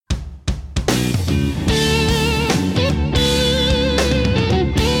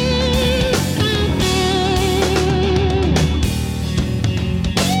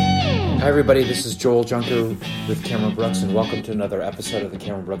everybody. This is Joel Junker with Cameron Brooks, and welcome to another episode of the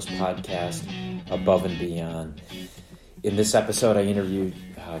Cameron Brooks podcast, Above and Beyond. In this episode, I interviewed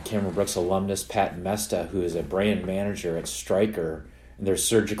Cameron Brooks alumnus Pat Mesta, who is a brand manager at Stryker in their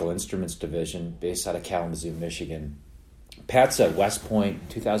surgical instruments division based out of Kalamazoo, Michigan. Pat's a West Point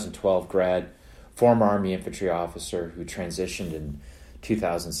 2012 grad, former Army infantry officer who transitioned in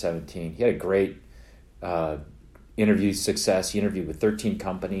 2017. He had a great interview success. He interviewed with 13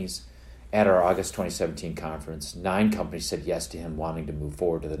 companies at our August 2017 conference. 9 companies said yes to him wanting to move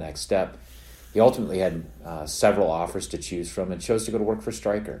forward to the next step. He ultimately had several offers to choose from and chose to go to work for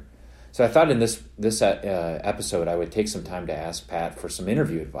Stryker. So I thought in this episode I would take some time to ask Pat for some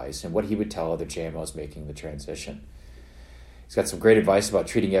interview advice and what he would tell other JMOs making the transition. He's got some great advice about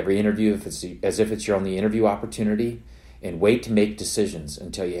treating every interview as if it's your only interview opportunity, and wait to make decisions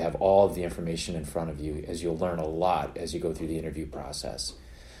until you have all of the information in front of you, as you'll learn a lot as you go through the interview process.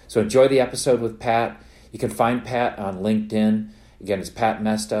 So enjoy the episode with Pat. You can find Pat on LinkedIn. Again, it's Pat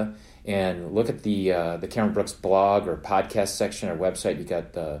Mesta. And look at the Cameron Brooks blog or podcast section or website. You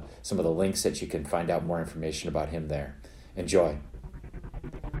got some of the links that you can find out more information about him there. Enjoy.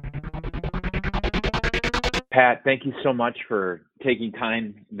 Pat, thank you so much for taking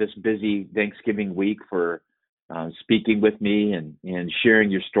time this busy Thanksgiving week for speaking with me and sharing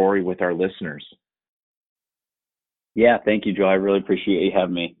your story with our listeners. Yeah, thank you, Joe. I really appreciate you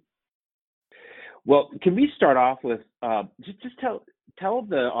having me. Well, can we start off with just tell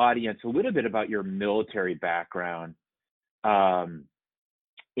the audience a little bit about your military background, and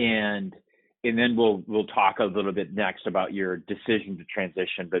then we'll talk a little bit next about your decision to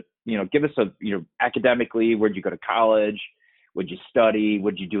transition. But give us academically, where'd you go to college? What'd you study?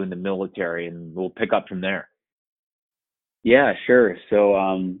 What'd you do in the military? And we'll pick up from there. Yeah, sure. So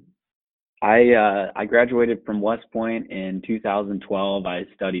I graduated from West Point in 2012. I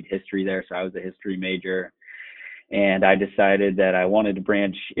studied history there, so I was a history major. And I decided that I wanted to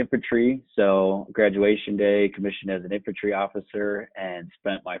branch infantry. So graduation day, commissioned as an infantry officer, and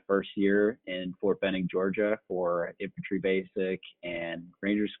spent my first year in Fort Benning, Georgia for infantry basic and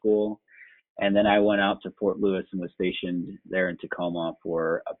ranger school. And then I went out to Fort Lewis and was stationed there in Tacoma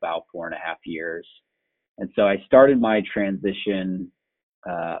for about 4.5 years. And so I started my transition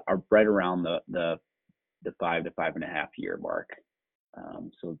right around the 5 to 5.5 year mark.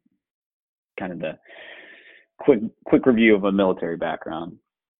 So kind of the quick review of a military background.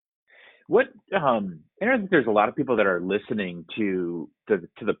 What and I think there's a lot of people that are listening to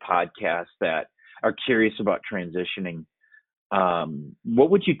the podcast that are curious about transitioning.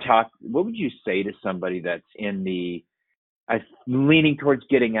 What would you say to somebody that's in the leaning towards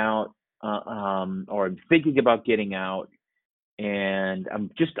getting out, or thinking about getting out, and I'm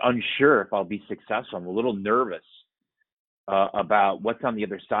just unsure if I'll be successful? I'm a little nervous about what's on the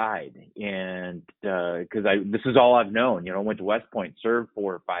other side, and because this is all I've known. I went to West Point, served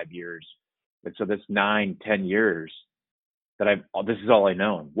 4 or 5 years, and so this 9-10 years that this is all I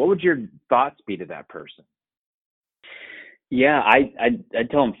know. What would your thoughts be to that person? Yeah, I'd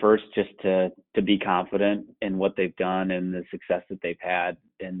tell them first just to be confident in what they've done and the success that they've had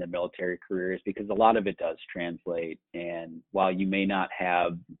in their military careers, because a lot of it does translate. And while you may not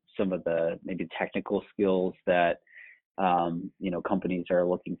have some of the maybe technical skills that companies are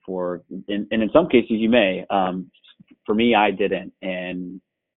looking for, and in some cases you may. For me, I didn't, and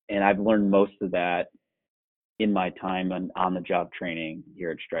I've learned most of that in my time on the job training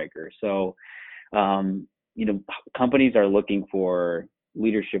here at Stryker. So, companies are looking for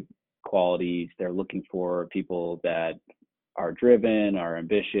leadership qualities. They're looking for people that are driven, are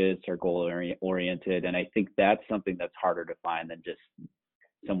ambitious, are goal oriented, and I think that's something that's harder to find than just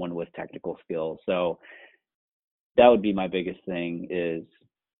someone with technical skills. So that would be my biggest thing. Is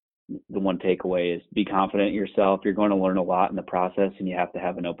the one takeaway is be confident in yourself. You're going to learn a lot in the process, and you have to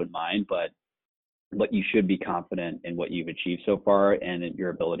have an open mind, but you should be confident in what you've achieved so far and in your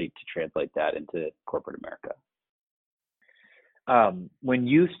ability to translate that into corporate America. When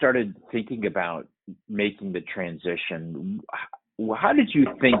you started thinking about making the transition, how did you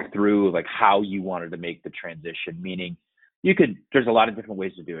think through how you wanted to make the transition? Meaning, there's a lot of different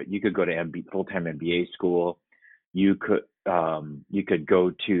ways to do it. You could go to full-time MBA school. You could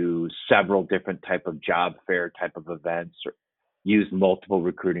go to several different type of job fair type of events, or use multiple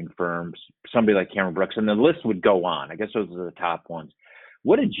recruiting firms, somebody like Cameron Brooks, and the list would go on. I guess those are the top ones.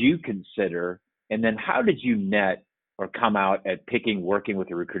 What did you consider, and then how did you net or come out at working with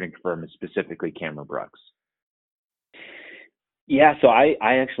a recruiting firm, and specifically Cameron Brooks? Yeah, so I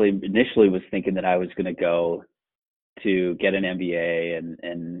actually initially was thinking that I was going to go to get an MBA,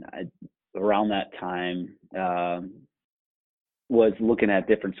 and around that time, was looking at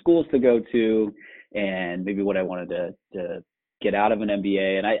different schools to go to and maybe what I wanted to get out of an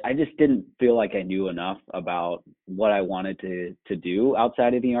MBA. And I just didn't feel like I knew enough about what I wanted to do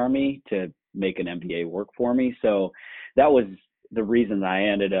outside of the Army to make an MBA work for me. So that was the reason that I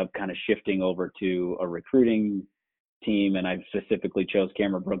ended up kind of shifting over to a recruiting team. And I specifically chose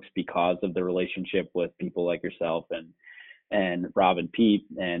Cameron Brooks because of the relationship with people like yourself and Rob and Pete,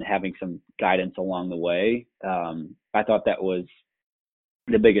 and having some guidance along the way. I thought that was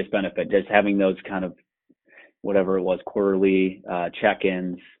the biggest benefit, just having those kind of, whatever it was, quarterly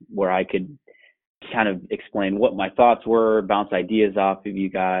check-ins where I could kind of explain what my thoughts were, bounce ideas off of you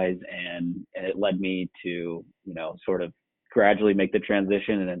guys, and it led me to, sort of gradually make the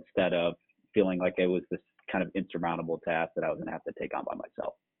transition, and instead of feeling like it was this kind of insurmountable task that I was going to have to take on by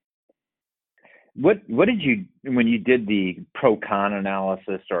myself. What did you, when you did the pro-con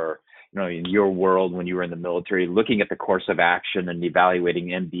analysis, or in your world when you were in the military, looking at the course of action and evaluating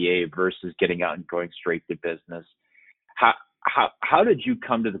MBA versus getting out and going straight to business, how did you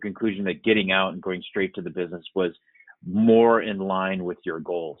come to the conclusion that getting out and going straight to the business was more in line with your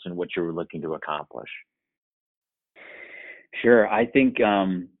goals and what you were looking to accomplish? Sure. I think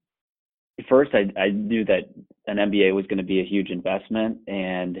first I knew that an MBA was going to be a huge investment,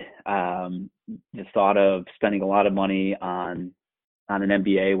 and the thought of spending a lot of money on an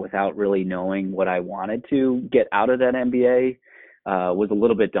MBA without really knowing what I wanted to get out of that MBA was a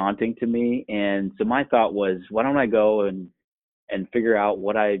little bit daunting to me. And so my thought was, why don't I go and figure out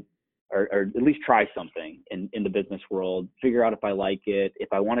what or at least try something in the business world, figure out if I like it.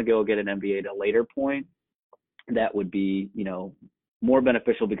 If I want to go get an MBA at a later point, that would be, more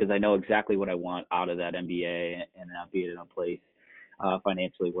beneficial because I know exactly what I want out of that MBA, and I'll be in a place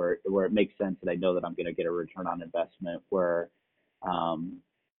financially where it makes sense that I know that I'm going to get a return on investment. Where,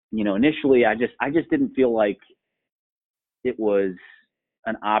 initially I just didn't feel like it was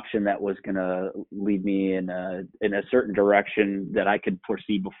an option that was going to lead me in a certain direction that I could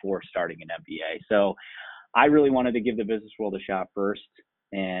foresee before starting an MBA. So I really wanted to give the business world a shot first,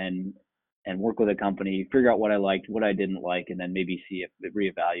 and work with a company, figure out what I liked, what I didn't like, and then maybe see if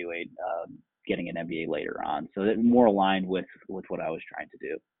reevaluate getting an MBA later on. So that more aligned with what I was trying to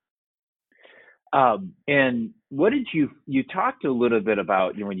do. And what did you talked a little bit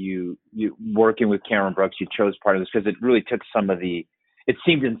about, when you working with Cameron Brooks, you chose part of this because it really took it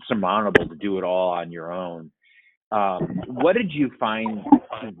seemed insurmountable to do it all on your own. What did you find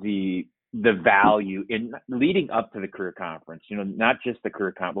the value in leading up to the career conference? Not just the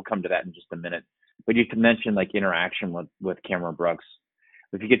career conference, we'll come to that in just a minute, but you can mention like interaction with Cameron Brooks.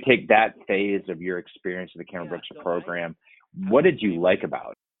 If you could take that phase of your experience with the Cameron Brooks program, what did you like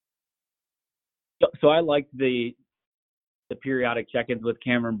about it? So I liked the periodic check-ins with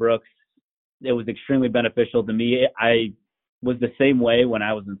Cameron Brooks. It was extremely beneficial to me. I was the same way when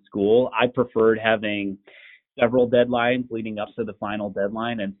I was in school. I preferred having several deadlines leading up to the final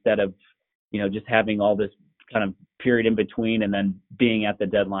deadline instead of, just having all this kind of period in between and then being at the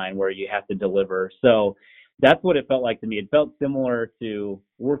deadline where you have to deliver. So that's what it felt like to me. It felt similar to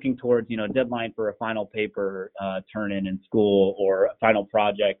working towards, deadline for a final paper turn in school, or a final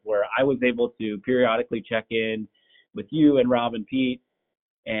project, where I was able to periodically check in with you and Rob and Pete.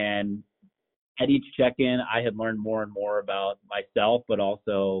 And at each check-in, I had learned more and more about myself, but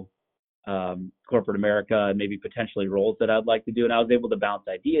also corporate America, and maybe potentially roles that I'd like to do. And I was able to bounce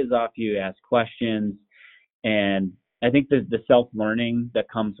ideas off you, ask questions. And I think the self-learning that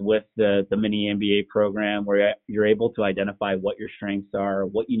comes with the mini MBA program, where you're able to identify what your strengths are,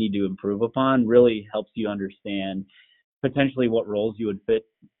 what you need to improve upon, really helps you understand potentially what roles you would fit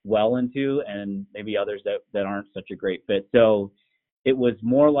well into, and maybe others that aren't such a great fit. So it was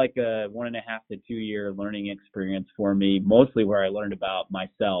more like a 1.5 to 2 year learning experience for me, mostly where I learned about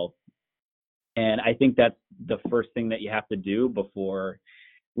myself. And I think that's the first thing that you have to do before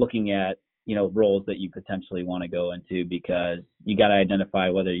looking at, roles that you potentially want to go into, because you got to identify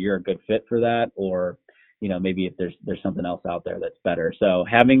whether you're a good fit for that, or, maybe if there's something else out there that's better. So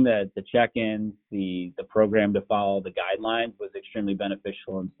having the check-ins, the program to follow, the guidelines was extremely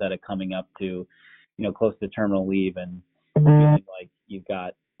beneficial, instead of coming up to, close to terminal leave and feeling like you've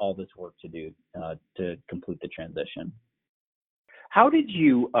got all this work to do to complete the transition. How did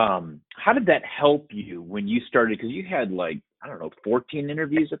that help you when you started? Because you had 14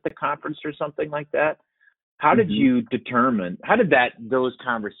 interviews at the conference or something like that. How did you determine, those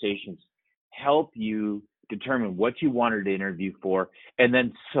conversations help you determine what you wanted to interview for, and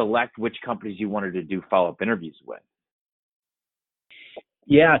then select which companies you wanted to do follow-up interviews with?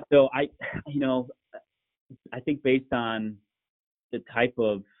 Yeah. So I think based on the type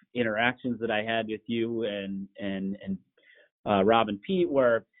of interactions that I had with you and Rob and Pete,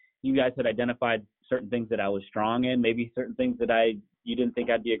 where you guys had identified certain things that I was strong in, maybe certain things that you didn't think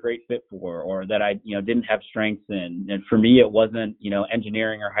I'd be a great fit for, or that I didn't have strengths in. And for me, it wasn't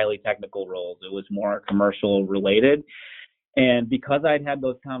engineering or highly technical roles. It was more commercial related. And because I'd had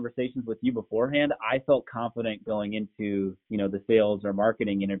those conversations with you beforehand, I felt confident going into, the sales or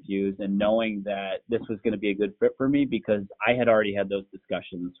marketing interviews and knowing that this was going to be a good fit for me because I had already had those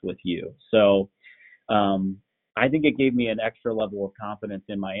discussions with you. So I think it gave me an extra level of confidence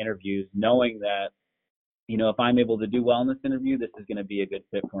in my interviews, knowing that, if I'm able to do well in this interview, this is going to be a good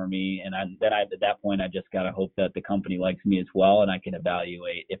fit for me. And at that point, I just got to hope that the company likes me as well, and I can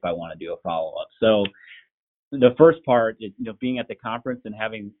evaluate if I want to do a follow-up. So the first part is being at the conference and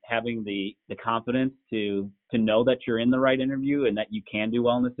having the confidence to know that you're in the right interview and that you can do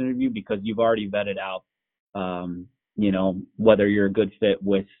well in this interview because you've already vetted out whether you're a good fit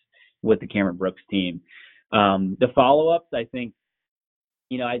with the Cameron Brooks team. The follow-ups, I think,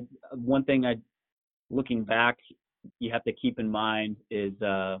 one thing looking back you have to keep in mind is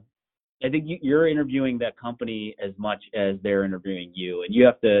I think you're interviewing that company as much as they're interviewing you, and you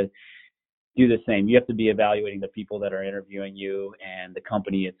have to do the same. You have to be evaluating the people that are interviewing you and the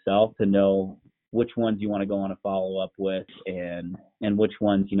company itself to know which ones you want to go on a follow-up with and which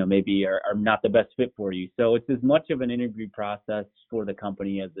ones, maybe are not the best fit for you. So it's as much of an interview process for the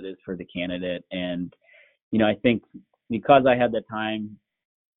company as it is for the candidate. And, I think because I had the time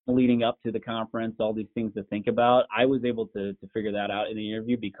leading up to the conference, all these things to think about, I was able to figure that out in the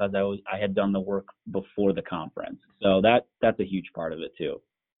interview because I had done the work before the conference. So that's a huge part of it too.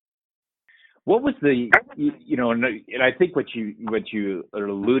 What was and I think what you are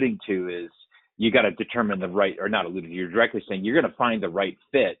alluding to is you got to determine the right, or not alluding to, you're directly saying you're going to find the right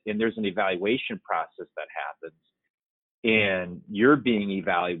fit, and there's an evaluation process that happens, and you're being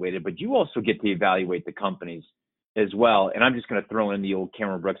evaluated, but you also get to evaluate the companies as well. And I'm just going to throw in the old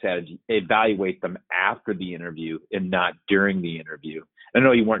Cameron Brooks adage, evaluate them after the interview and not during the interview. I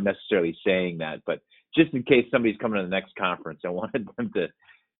know you weren't necessarily saying that, but just in case somebody's coming to the next conference, I wanted them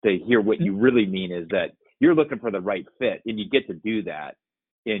to hear what you really mean is that you're looking for the right fit, and you get to do that,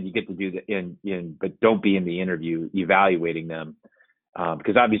 and you get to do that but don't be in the interview evaluating them,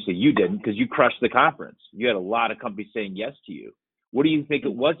 because obviously you didn't, because you crushed the conference. You had a lot of companies saying yes to you. What do you think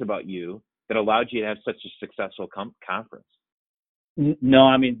it was about you that allowed you to have such a successful conference? No,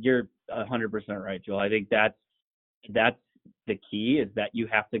 I mean, you're 100% right, Joel. I think that's the key, is that you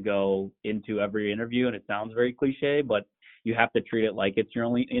have to go into every interview, and it sounds very cliche, but you have to treat it like it's your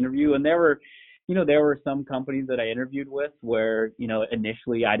only interview. And there were some companies that I interviewed with where,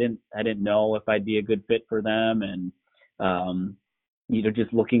 initially I didn't know if I'd be a good fit for them. And,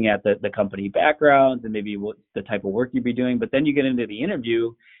 just looking at the company backgrounds and maybe what the type of work you'd be doing. But then you get into the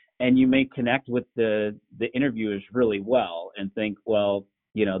interview and you may connect with the interviewers really well and think, well,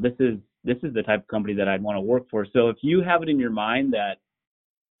 this is the type of company that I'd want to work for. So if you have it in your mind that,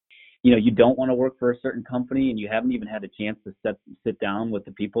 you don't want to work for a certain company and you haven't even had a chance to sit down with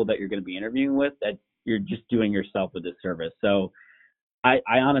the people that you're going to be interviewing with, that you're just doing yourself a disservice. So I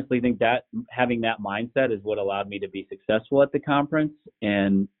honestly think that having that mindset is what allowed me to be successful at the conference.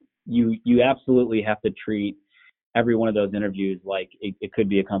 And you absolutely have to treat every one of those interviews like it could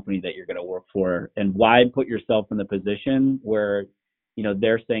be a company that you're going to work for. And why put yourself in the position where,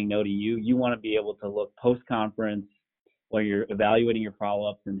 they're saying no to you? You want to be able to look post-conference when you're evaluating your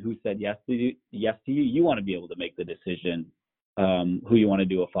follow-ups and who said yes to you. You want to be able to make the decision who you want to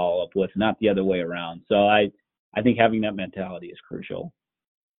do a follow-up with, not the other way around. So I think having that mentality is crucial.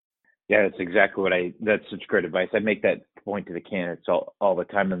 Yeah, that's exactly that's such great advice. I make that point to the candidates all the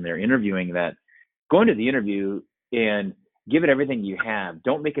time when they're interviewing, that go into the interview and give it everything you have.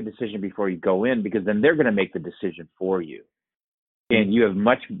 Don't make a decision before you go in, because then they're going to make the decision for you. And you have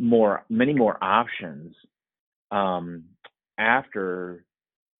many more options after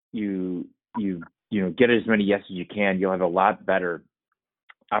you get as many yeses as you can. You'll have a lot better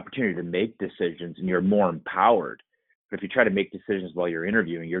opportunity to make decisions, and you're more empowered. But if you try to make decisions while you're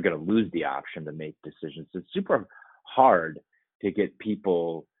interviewing, you're going to lose the option to make decisions. It's super hard to get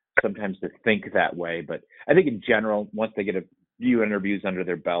people sometimes to think that way. But I think in general, once they get a few interviews under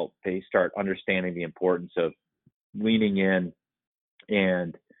their belt, they start understanding the importance of leaning in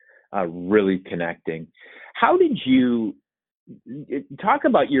and really connecting. How did you talk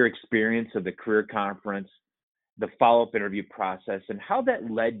about your experience of the career conference, the follow-up interview process, and how that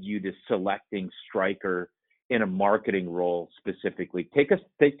led you to selecting Stryker in a marketing role specifically? Take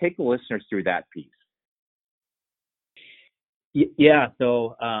the listeners through that piece. Yeah.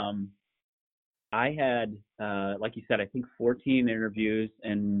 So I had, like you said, I think 14 interviews,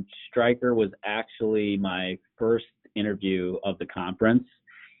 and Stryker was actually my first interview of the conference.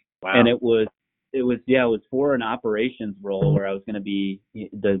 Wow. And it was for an operations role where I was going to be,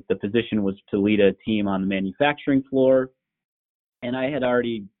 the position was to lead a team on the manufacturing floor. And I had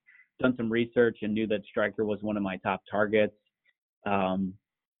already done some research and knew that Stryker was one of my top targets.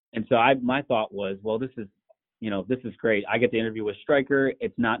 And so my thought was, well, this is great. I get to interview with Stryker.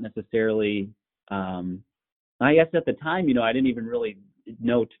 It's not necessarily, I guess at the time, I didn't even really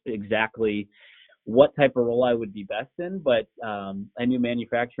know exactly what type of role I would be best in, but I knew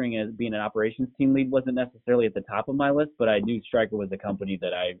manufacturing as being an operations team lead wasn't necessarily at the top of my list, but I knew Stryker was a company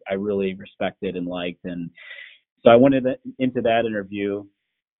that I really respected and liked. And so I went into that interview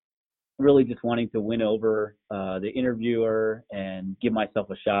really just wanting to win over the interviewer and give myself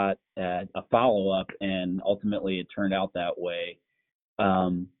a shot at a follow-up, and ultimately it turned out that way.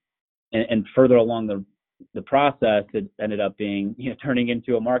 And further along the process, it ended up being, turning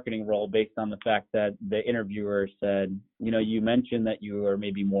into a marketing role based on the fact that the interviewer said, you mentioned that you are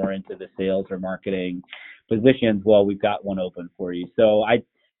maybe more into the sales or marketing positions. Well, we've got one open for you. So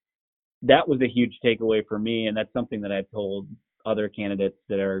that was a huge takeaway for me. And that's something that I've told other candidates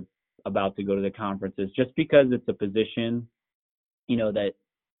that are about to go to the conferences, just because it's a position,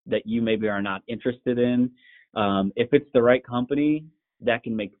 that you maybe are not interested in. If it's the right company, that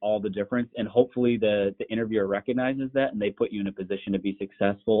can make all the difference. And hopefully the interviewer recognizes that and they put you in a position to be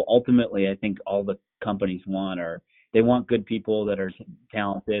successful. Ultimately, I think all the companies they want good people that are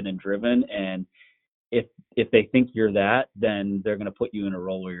talented and driven. And if they think you're that, then they're going to put you in a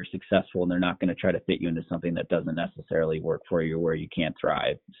role where you're successful, and they're not going to try to fit you into something that doesn't necessarily work for you, where you can't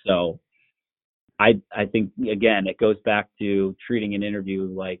thrive. So I think, again, it goes back to treating an interview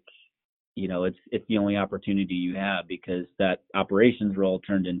like, it's the only opportunity you have, because that operations role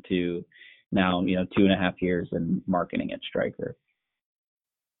turned into now, 2.5 years in marketing at Stryker.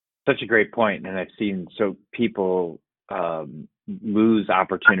 Such a great point. And I've seen people lose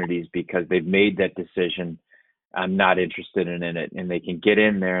opportunities because they've made that decision. I'm not interested in it, and they can get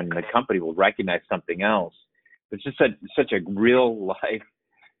in there and the company will recognize something else. It's just such a real life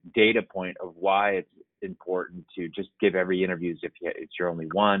data point of why it's important to just give every interview as if it's your only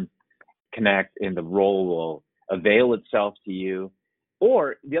one, connect, and the role will avail itself to you.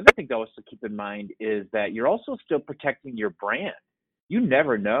 Or the other thing to also keep in mind is that you're also still protecting your brand. You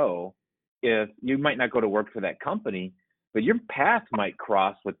never know, if you might not go to work for that company, but your path might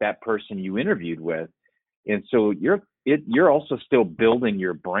cross with that person you interviewed with. And so you're also still building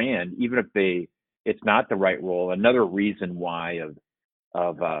your brand, even if it's not the right role. Another reason why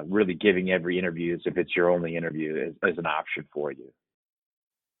of really giving every interview as if it's your only interview as an option for you.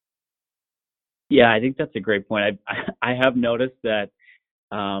 Yeah, I think that's a great point. I have noticed that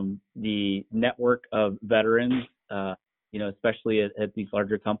the network of veterans, especially at these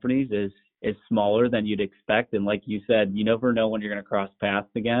larger companies, is smaller than you'd expect. And like you said, you never know when you're going to cross paths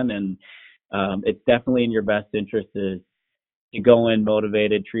again. And it's definitely in your best interest to go in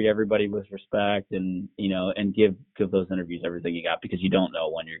motivated, treat everybody with respect, and give those interviews everything you got, because you don't know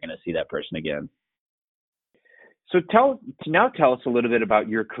when you're going to see that person again. So tell us a little bit about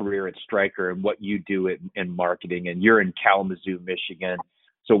your career at Stryker and what you do in marketing. And you're in Kalamazoo, Michigan.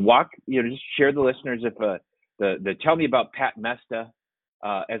 So just share the listeners tell me about Pat Mesta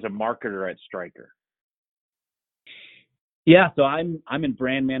as a marketer at Stryker. Yeah, so I'm in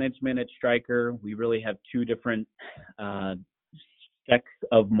brand management at Stryker. We really have two different sects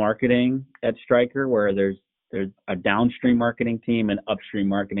of marketing at Stryker, where there's a downstream marketing team and upstream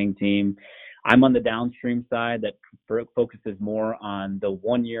marketing team. I'm on the downstream side that focuses more on the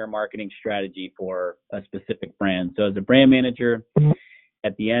 1-year marketing strategy for a specific brand. So as a brand manager,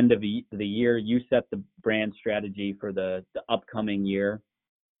 at the end of the year, you set the brand strategy for the upcoming year,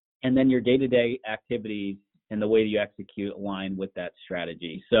 and then your day-to-day activities and the way that you execute align with that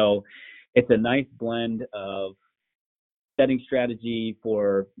strategy. So it's a nice blend of setting strategy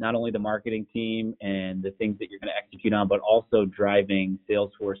for not only the marketing team and the things that you're going to execute on, but also driving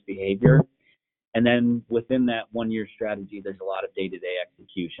Salesforce behavior. And then within that 1-year strategy, there's a lot of day-to-day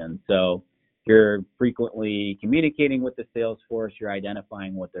execution. So you're frequently communicating with the sales force. You're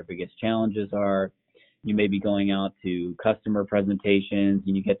identifying what their biggest challenges are. You may be going out to customer presentations,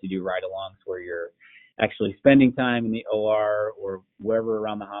 and you get to do ride-alongs where you're actually spending time in the OR or wherever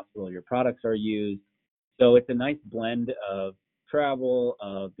around the hospital your products are used. So it's a nice blend of travel,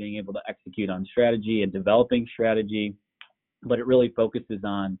 of being able to execute on strategy and developing strategy, but it really focuses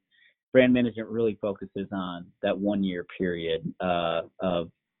on brand management really focuses on that 1-year period of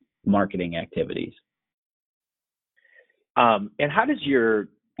marketing activities. And how do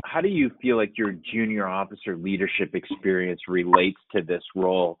you feel like your junior officer leadership experience relates to this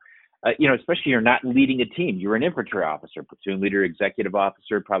role? especially you're not leading a team. You're an infantry officer, platoon leader, executive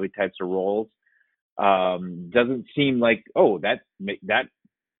officer, probably types of roles. Doesn't seem like, that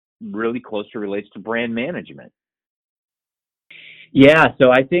really closely relates to brand management. Yeah,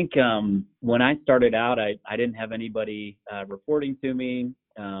 so I think when I started out, I didn't have anybody reporting to me.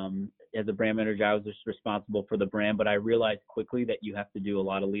 As a brand manager, I was just responsible for the brand, but I realized quickly that you have to do a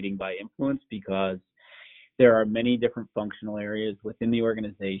lot of leading by influence because there are many different functional areas within the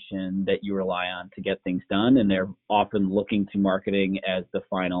organization that you rely on to get things done, and they're often looking to marketing as the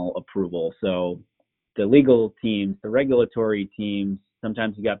final approval. So the legal teams, the regulatory teams,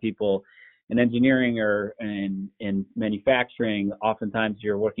 sometimes you got people in engineering or in manufacturing. Oftentimes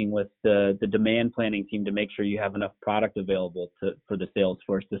you're working with the demand planning team to make sure you have enough product available for the sales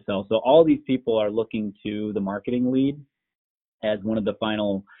force to sell. So all these people are looking to the marketing lead as one of the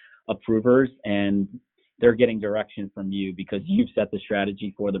final approvers, and they're getting direction from you because you've set the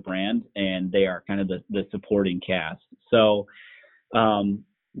strategy for the brand, and they are kind of the supporting cast. So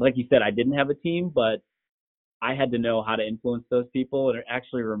like you said, I didn't have a team, but I had to know how to influence those people. And it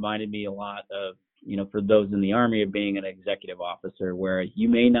actually reminded me a lot of, for those in the Army, of being an executive officer, where you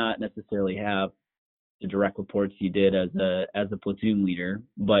may not necessarily have the direct reports you did as a platoon leader,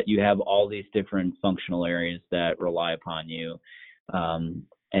 but you have all these different functional areas that rely upon you,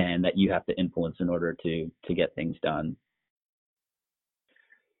 and that you have to influence in order to get things done.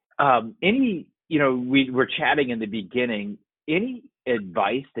 We were chatting in the beginning, any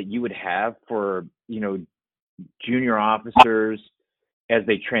advice that you would have for, junior officers as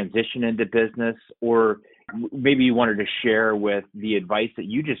they transition into business, or maybe you wanted to share with the advice that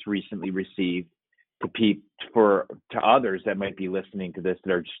you just recently received to others that might be listening to this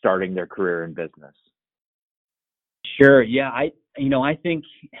that are starting their career in business? Sure. Yeah. I think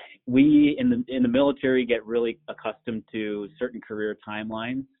we in the military get really accustomed to certain career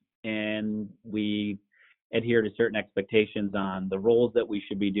timelines, and we adhere to certain expectations on the roles that we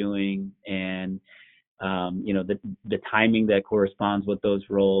should be doing, and the timing that corresponds with those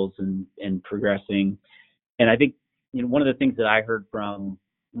roles and progressing. And I think, one of the things that I heard from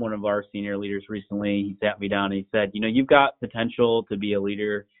one of our senior leaders recently, he sat me down and he said, you've got potential to be a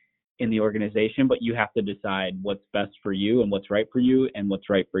leader in the organization, but you have to decide what's best for you and what's right for you and what's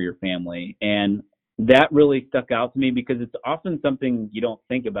right for your family. And that really stuck out to me because it's often something you don't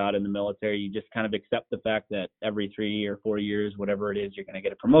think about in the military. You just kind of accept the fact that every 3 or 4 years, whatever it is, you're going to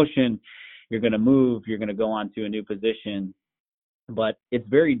get a promotion, you're going to move, you're going to go on to a new position. But it's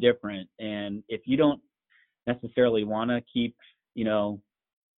very different. And if you don't necessarily want to keep,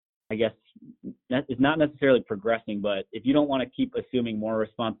 I guess that is not necessarily progressing, but if you don't want to keep assuming more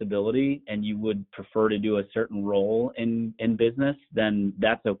responsibility and you would prefer to do a certain role in business, then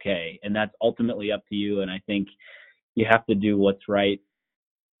that's okay. And that's ultimately up to you. And I think you have to do what's right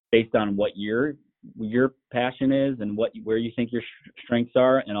based on what your passion is and where you think your strengths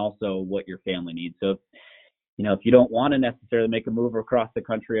are, and also what your family needs. So if you don't want to necessarily make a move across the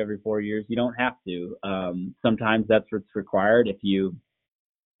country every 4 years, you don't have to. Sometimes that's what's required if you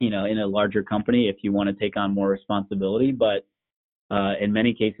in a larger company, if you want to take on more responsibility, but in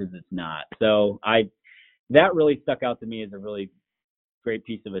many cases it's not. So that really stuck out to me as a really great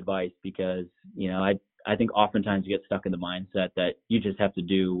piece of advice, because I think oftentimes you get stuck in the mindset that you just have to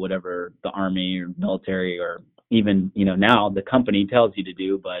do whatever the Army or military or even now the company tells you to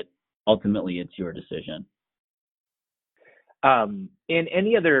do, but ultimately it's your decision. And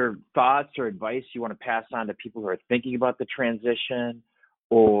any other thoughts or advice you want to pass on to people who are thinking about the transition,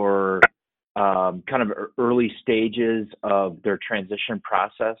 or kind of early stages of their transition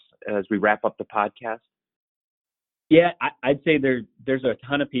process as we wrap up the podcast? Yeah, I'd say there's a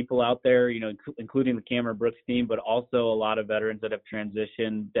ton of people out there, including the Cameron Brooks team, but also a lot of veterans that have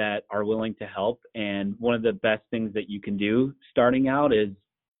transitioned that are willing to help. And one of the best things that you can do starting out is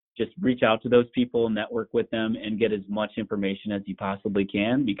just reach out to those people, network with them, and get as much information as you possibly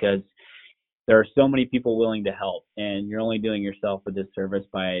can, because there are so many people willing to help, and you're only doing yourself a disservice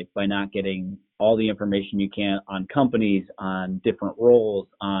by not getting all the information you can on companies, on different roles,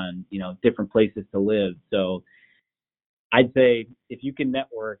 on different places to live. So I'd say if you can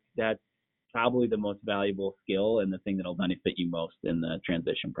network, that's probably the most valuable skill and the thing that'll benefit you most in the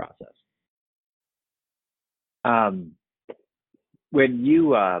transition process. When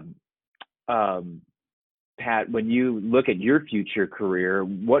you Pat, when you look at your future career,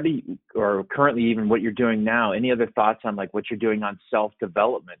 or currently even what you're doing now, any other thoughts on like what you're doing on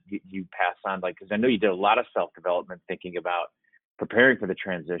self-development you pass on? Like, because I know you did a lot of self-development thinking about preparing for the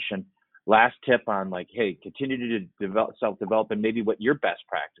transition. Last tip on like, hey, continue to develop self-develop, and maybe what your best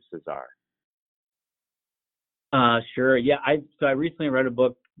practices are. Sure. Yeah. I recently read a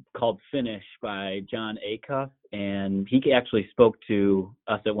book called Finish by John Acuff, and he actually spoke to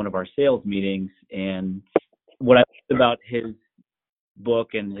us at one of our sales meetings. And what I liked about his book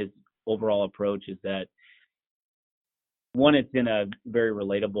and his overall approach is that, one, it's in a very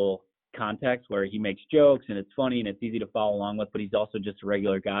relatable context where he makes jokes and it's funny and it's easy to follow along with, but he's also just a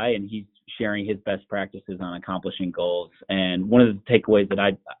regular guy and he's sharing his best practices on accomplishing goals. And one of the takeaways that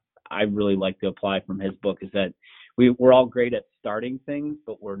I really like to apply from his book is that we're all great at starting things,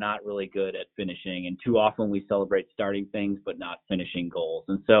 but we're not really good at finishing. And too often we celebrate starting things, but not finishing goals.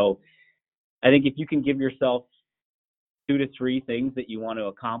 And so I think if you can give yourself 2 to 3 things that you want to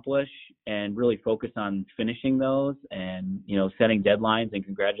accomplish and really focus on finishing those and, setting deadlines and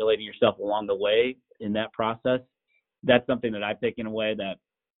congratulating yourself along the way in that process, that's something that I've taken away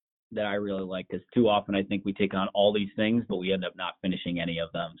that I really like, because too often I think we take on all these things, but we end up not finishing any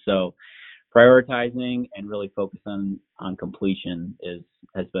of them. So prioritizing and really focus on completion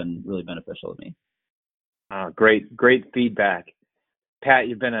has been really beneficial to me. Great feedback. Pat,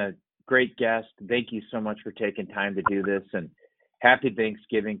 you've been a great guest. Thank you so much for taking time to do this, and happy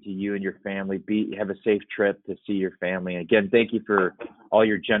Thanksgiving to you and your family. Have a safe trip to see your family. And again, thank you for all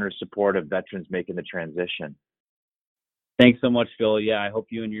your generous support of veterans making the transition. Thanks so much, Phil. Yeah, I hope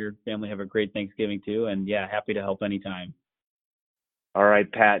you and your family have a great Thanksgiving too. And yeah, happy to help anytime. All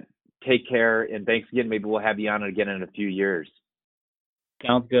right, Pat, take care. And thanks again. Maybe we'll have you on again in a few years.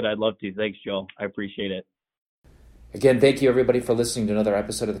 Sounds good. I'd love to. Thanks, Joe. I appreciate it. Again, thank you everybody for listening to another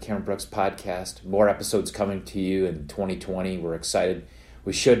episode of the Cameron Brooks Podcast. More episodes coming to you in 2020. We're excited.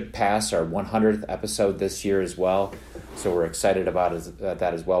 We should pass our 100th episode this year as well, so we're excited about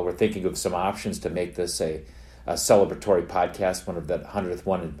that as well. We're thinking of some options to make this a celebratory podcast, one of the 100th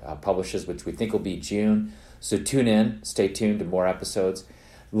one publishes, which we think will be June. So tune in, stay tuned to more episodes.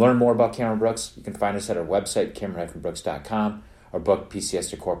 Learn more about Cameron Brooks. You can find us at our website, cameron-brooks.com, our book, PCS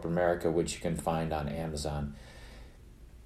to Corporate America, which you can find on Amazon.